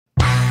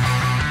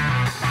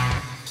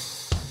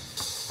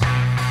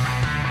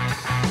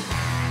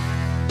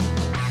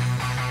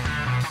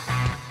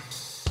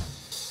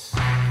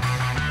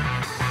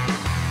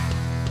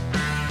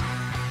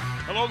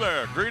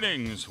there,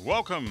 greetings.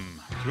 Welcome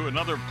to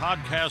another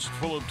podcast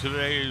full of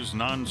today's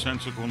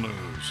nonsensical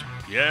news.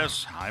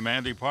 Yes, I'm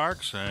Andy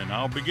Parks, and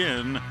I'll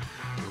begin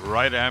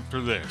right after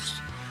this.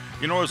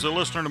 You know, as a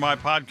listener to my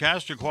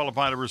podcast, you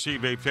qualify to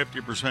receive a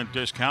 50%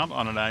 discount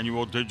on an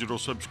annual digital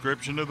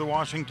subscription to the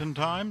Washington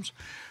Times.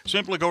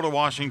 Simply go to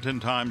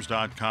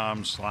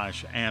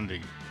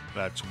washingtontimes.com/Andy.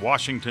 That's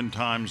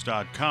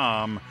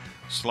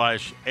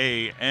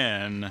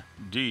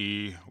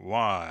washingtontimes.com/ANDY.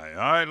 All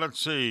right, let's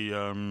see.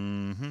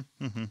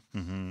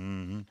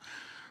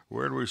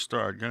 Where do we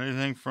start? Got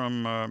anything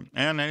from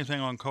Ann?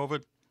 Anything on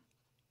COVID?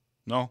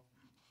 No?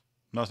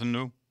 Nothing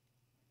new?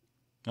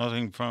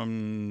 Nothing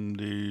from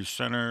the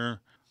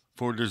Center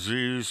for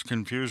Disease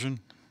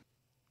Confusion?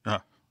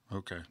 Ah,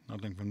 okay.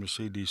 Nothing from the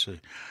CDC.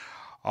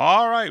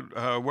 All right.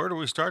 Where do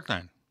we start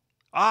then?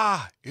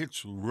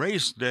 It's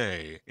race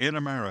day in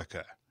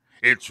America.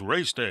 It's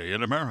race day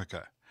in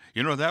America.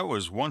 You know, that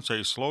was once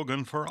a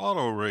slogan for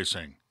auto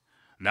racing.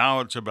 Now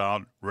it's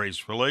about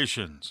race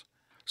relations.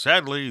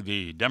 Sadly,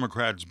 the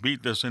Democrats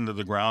beat this into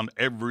the ground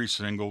every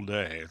single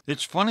day.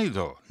 It's funny,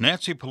 though.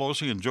 Nancy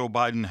Pelosi and Joe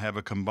Biden have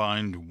a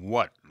combined,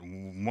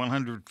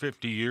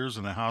 150 years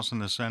in the House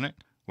and the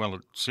Senate? Well,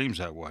 it seems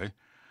that way.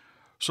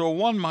 So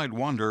one might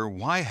wonder,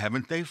 why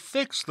haven't they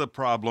fixed the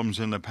problems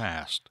in the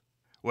past?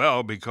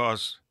 Well,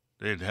 because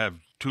they'd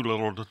have too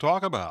little to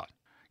talk about.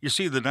 You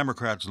see, the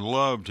Democrats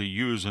love to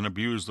use and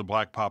abuse the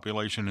black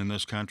population in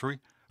this country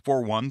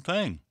for one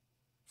thing: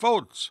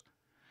 votes.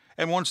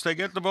 And once they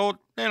get the vote,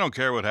 they don't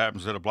care what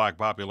happens to the black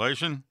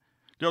population.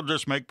 They'll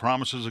just make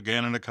promises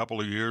again in a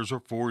couple of years or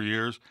 4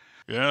 years.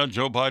 Yeah,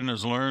 Joe Biden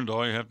has learned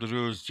all you have to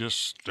do is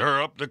just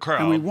stir up the crowd.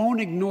 And we won't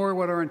ignore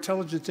what our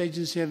intelligence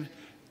agencies have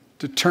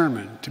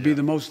determined to be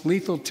the most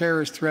lethal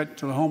terrorist threat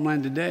to the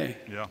homeland today.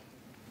 Yeah.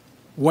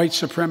 White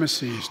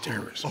supremacy is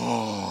terrorism.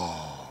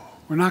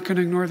 We're not going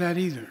to ignore that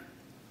either.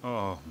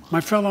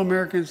 My fellow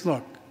Americans,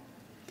 look,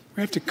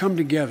 we have to come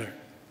together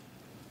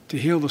to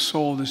heal the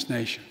soul of this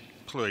nation.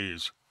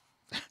 Please.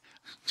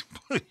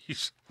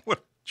 Please. What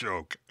a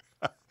joke.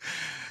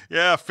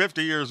 Yeah,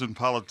 50 years in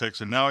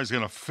politics, and now he's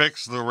going to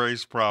fix the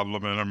race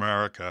problem in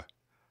America.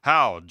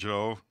 How,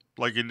 Joe?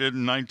 Like he did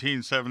in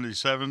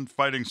 1977,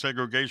 fighting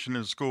segregation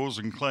in schools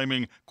and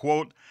claiming,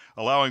 quote,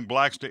 allowing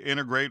blacks to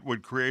integrate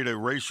would create a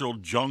racial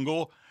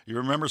jungle? You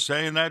remember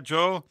saying that,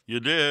 Joe? You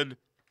did.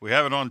 We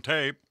have it on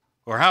tape.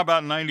 Or how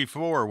about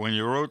 94, when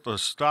you wrote the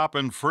stop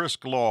and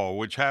frisk law,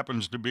 which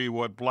happens to be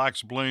what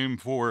blacks blame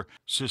for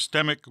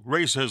systemic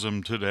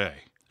racism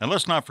today? And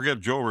let's not forget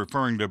Joe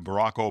referring to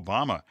Barack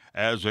Obama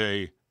as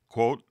a,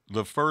 quote,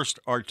 the first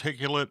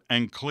articulate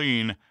and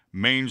clean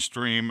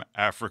mainstream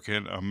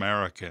African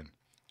American.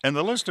 And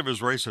the list of his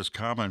racist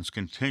comments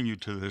continue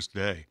to this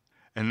day.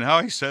 And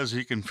now he says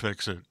he can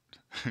fix it.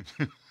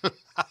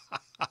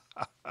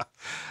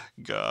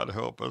 God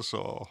help us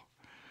all.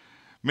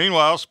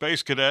 Meanwhile,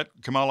 Space Cadet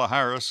Kamala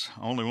Harris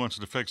only wants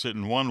to fix it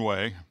in one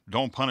way: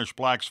 don't punish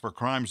blacks for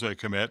crimes they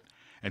commit,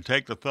 and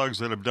take the thugs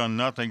that have done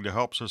nothing to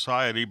help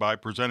society by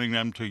presenting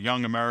them to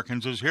young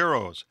Americans as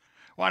heroes.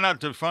 Why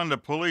not defund the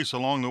police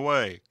along the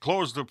way?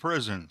 Close the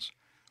prisons.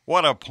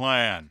 What a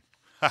plan.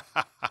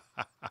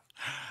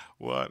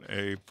 What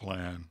a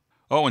plan.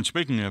 Oh, and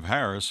speaking of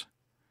Harris,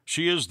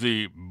 she is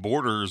the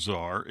border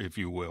czar, if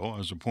you will,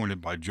 as appointed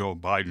by Joe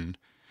Biden.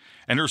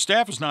 And her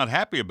staff is not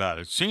happy about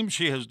it. Seems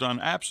she has done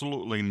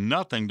absolutely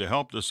nothing to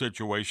help the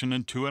situation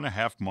in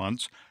 2.5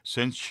 months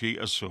since she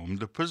assumed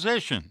the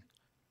position.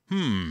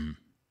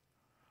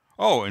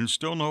 Oh, and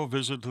still no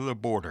visit to the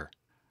border.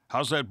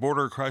 How's that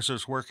border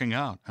crisis working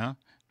out, huh?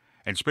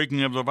 And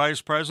speaking of the vice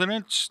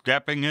president,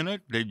 stepping in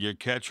it, did you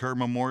catch her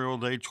Memorial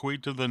Day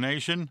tweet to the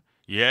nation?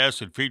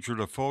 Yes, it featured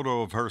a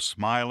photo of her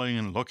smiling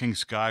and looking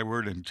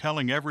skyward and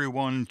telling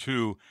everyone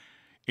to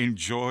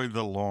enjoy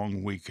the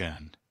long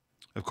weekend.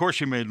 Of course,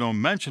 she made no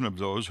mention of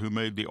those who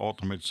made the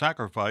ultimate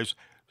sacrifice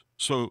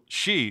so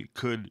she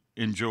could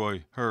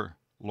enjoy her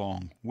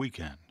long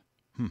weekend.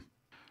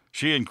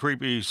 She and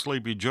creepy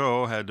Sleepy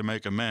Joe had to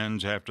make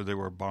amends after they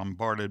were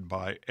bombarded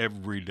by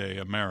everyday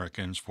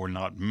Americans for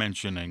not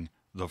mentioning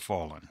the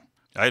fallen.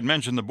 I had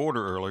mentioned the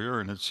border earlier,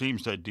 and it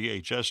seems that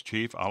DHS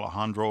Chief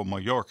Alejandro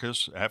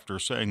Mayorkas, after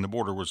saying the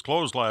border was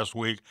closed last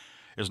week,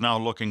 is now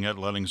looking at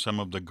letting some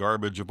of the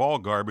garbage of all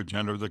garbage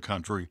enter the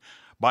country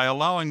by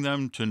allowing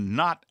them to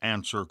not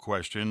answer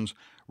questions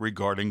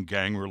regarding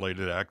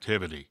gang-related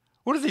activity.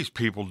 What are these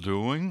people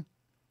doing?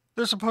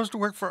 They're supposed to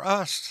work for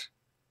us.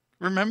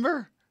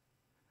 Remember?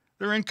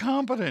 They're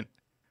incompetent.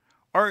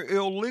 Are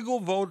illegal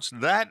votes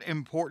that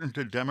important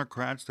to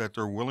Democrats that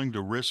they're willing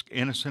to risk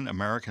innocent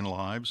American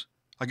lives?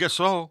 I guess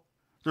so.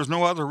 There's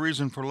no other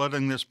reason for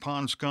letting this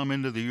pond scum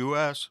into the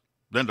U.S.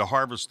 than to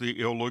harvest the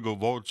illegal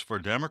votes for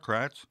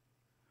Democrats.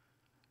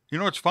 You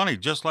know, it's funny.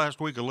 Just last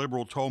week, a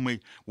liberal told me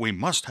we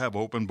must have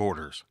open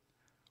borders.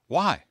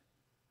 Why?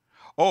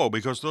 Oh,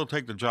 because they'll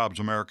take the jobs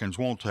Americans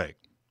won't take.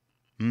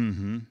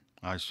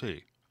 I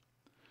see.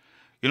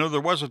 You know,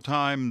 there was a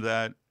time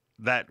that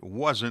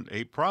wasn't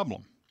a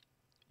problem.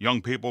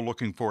 Young people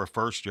looking for a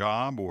first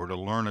job or to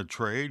learn a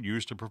trade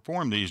used to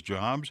perform these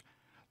jobs.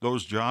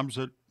 those jobs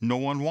that no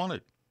one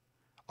wanted.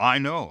 I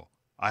know.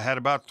 I had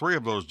about 3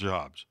 of those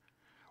jobs.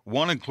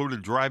 One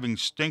included driving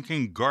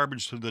stinking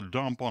garbage to the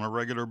dump on a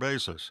regular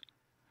basis.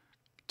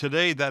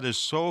 Today, that is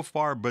so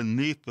far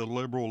beneath the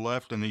liberal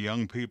left and the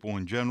young people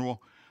in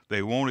general,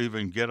 they won't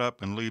even get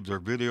up and leave their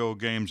video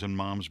games in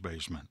mom's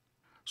basement.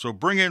 So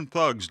bring in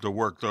thugs to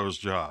work those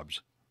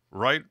jobs.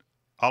 Right,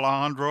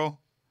 Alejandro?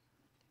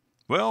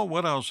 Well,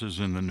 what else is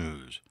in the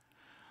news?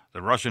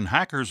 The Russian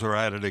hackers are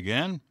at it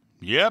again.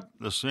 Yep,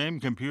 the same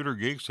computer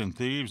geeks and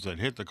thieves that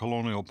hit the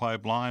Colonial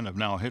Pipeline have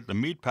now hit the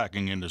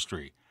meatpacking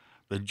industry.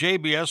 The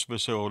JBS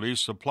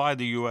facilities supply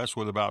the U.S.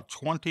 with about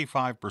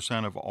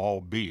 25% of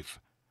all beef.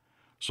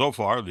 So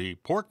far, the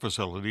pork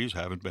facilities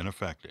haven't been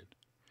affected.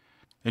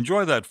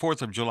 Enjoy that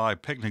 4th of July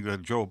picnic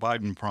that Joe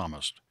Biden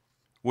promised.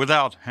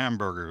 Without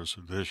hamburgers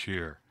this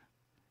year.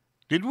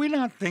 Did we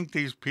not think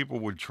these people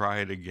would try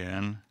it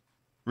again?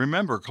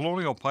 Remember,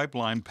 Colonial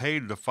Pipeline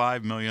paid the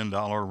 $5 million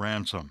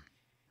ransom.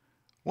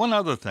 One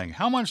other thing,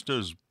 how much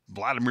does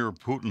Vladimir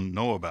Putin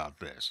know about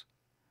this?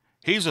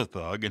 He's a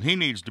thug, and he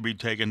needs to be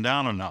taken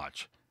down a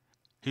notch.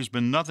 He's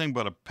been nothing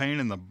but a pain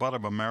in the butt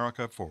of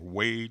America for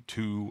way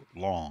too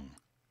long.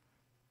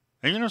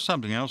 And you know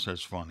something else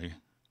that's funny?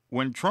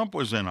 When Trump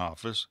was in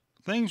office,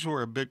 things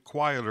were a bit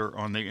quieter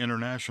on the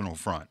international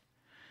front.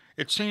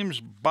 It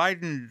seems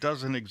Biden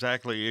doesn't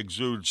exactly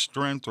exude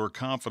strength or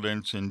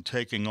confidence in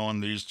taking on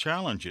these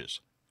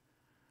challenges.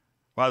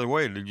 By the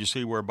way, did you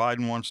see where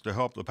Biden wants to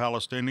help the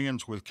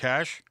Palestinians with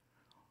cash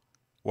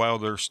while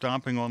they're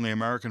stomping on the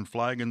American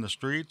flag in the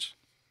streets?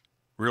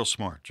 Real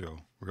smart, Joe.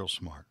 Real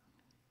smart.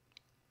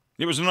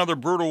 It was another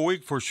brutal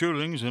week for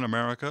shootings in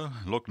America.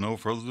 Look no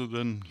further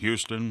than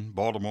Houston,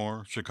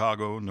 Baltimore,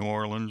 Chicago, New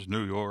Orleans,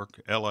 New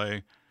York,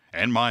 L.A.,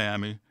 and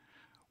Miami,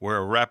 where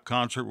a rap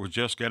concert was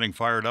just getting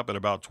fired up at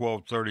about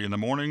 12:30 in the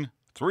morning.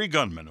 3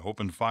 gunmen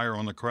opened fire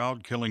on the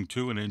crowd, killing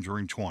 2 and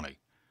injuring 20.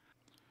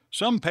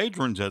 Some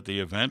patrons at the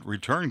event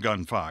returned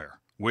gunfire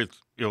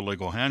with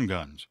illegal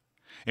handguns.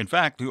 In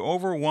fact, the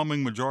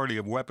overwhelming majority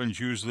of weapons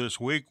used this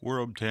week were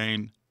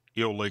obtained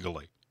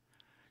illegally.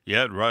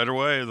 Yet right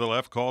away, the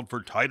left called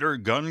for tighter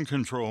gun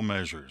control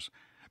measures,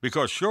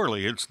 because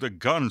surely it's the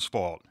gun's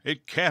fault.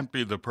 It can't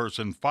be the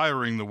person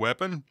firing the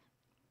weapon,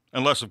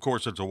 unless, of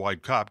course, it's a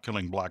white cop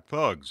killing black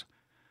thugs.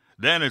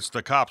 Then it's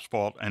the cop's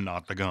fault and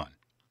not the gun.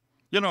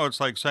 You know, it's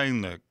like saying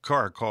the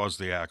car caused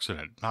the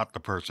accident, not the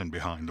person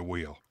behind the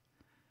wheel.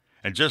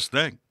 And just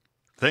think,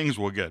 things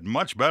will get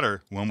much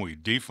better when we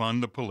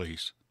defund the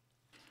police.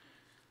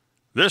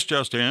 This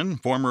just in,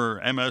 former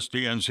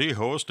MSDNC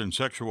host and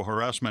sexual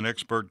harassment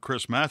expert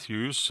Chris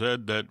Matthews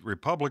said that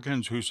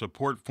Republicans who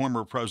support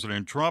former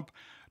President Trump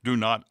do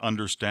not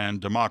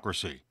understand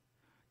democracy.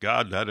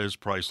 God, that is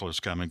priceless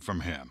coming from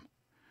him.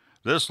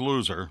 This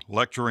loser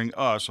lecturing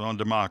us on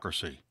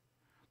democracy.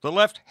 The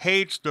left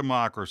hates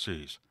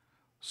democracies.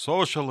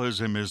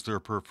 Socialism is their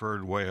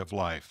preferred way of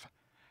life.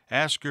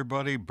 Ask your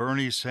buddy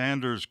Bernie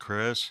Sanders,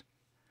 Chris.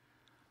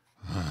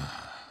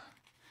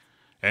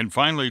 And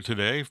finally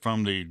today,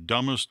 from the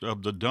dumbest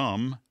of the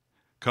dumb,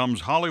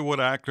 comes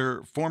Hollywood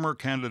actor, former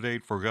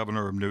candidate for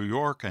governor of New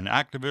York, and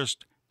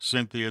activist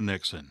Cynthia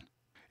Nixon.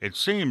 It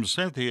seems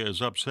Cynthia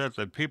is upset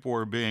that people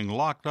are being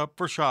locked up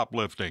for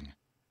shoplifting.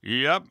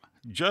 Yep,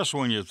 just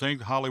when you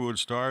think Hollywood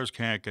stars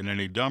can't get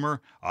any dumber,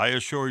 I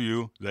assure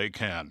you they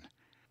can.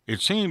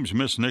 It seems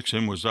Miss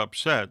Nixon was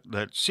upset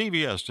that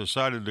CVS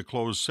decided to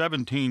close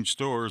 17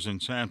 stores in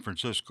San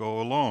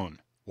Francisco alone.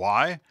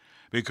 Why?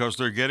 Because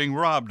they're getting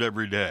robbed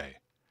every day.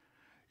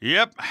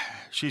 Yep,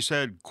 she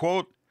said,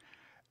 quote,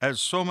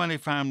 "As so many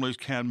families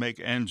can't make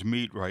ends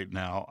meet right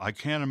now, I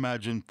can't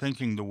imagine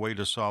thinking the way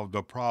to solve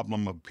the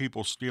problem of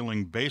people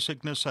stealing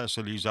basic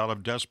necessities out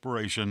of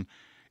desperation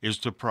is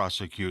to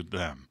prosecute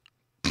them."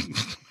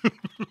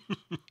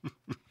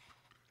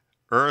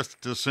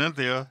 Earth to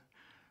Cynthia.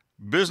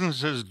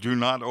 Businesses do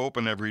not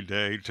open every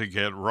day to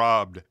get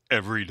robbed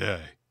every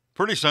day.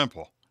 Pretty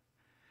simple.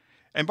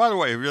 And by the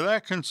way, if you're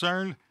that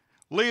concerned,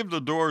 leave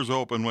the doors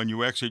open when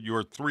you exit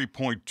your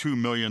 $3.2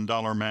 million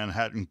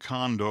Manhattan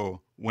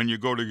condo when you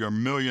go to your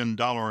 $1 million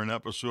an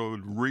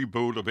episode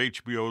reboot of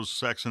HBO's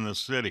Sex and the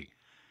City.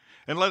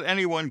 And let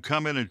anyone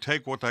come in and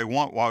take what they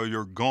want while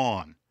you're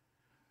gone.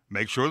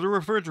 Make sure the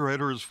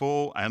refrigerator is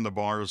full and the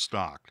bar is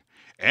stocked.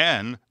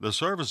 And the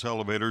service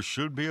elevator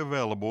should be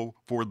available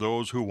for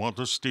those who want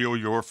to steal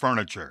your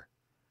furniture.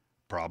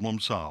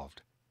 Problem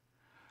solved.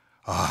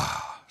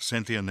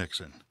 Cynthia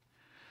Nixon.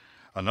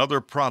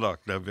 Another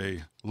product of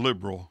a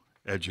liberal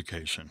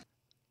education.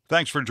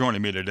 Thanks for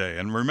joining me today,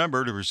 and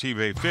remember to receive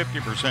a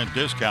 50%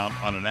 discount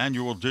on an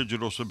annual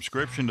digital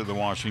subscription to the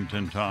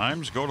Washington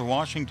Times. Go to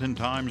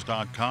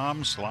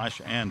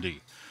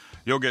washingtontimes.com/Andy.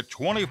 You'll get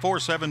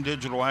 24/7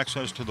 digital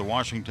access to the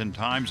Washington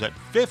Times at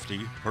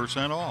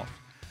 50% off.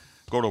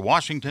 Go to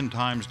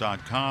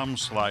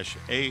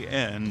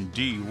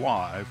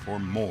washingtontimes.com/ANDY for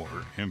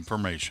more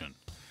information.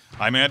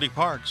 I'm Andy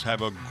Parks.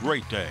 Have a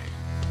great day.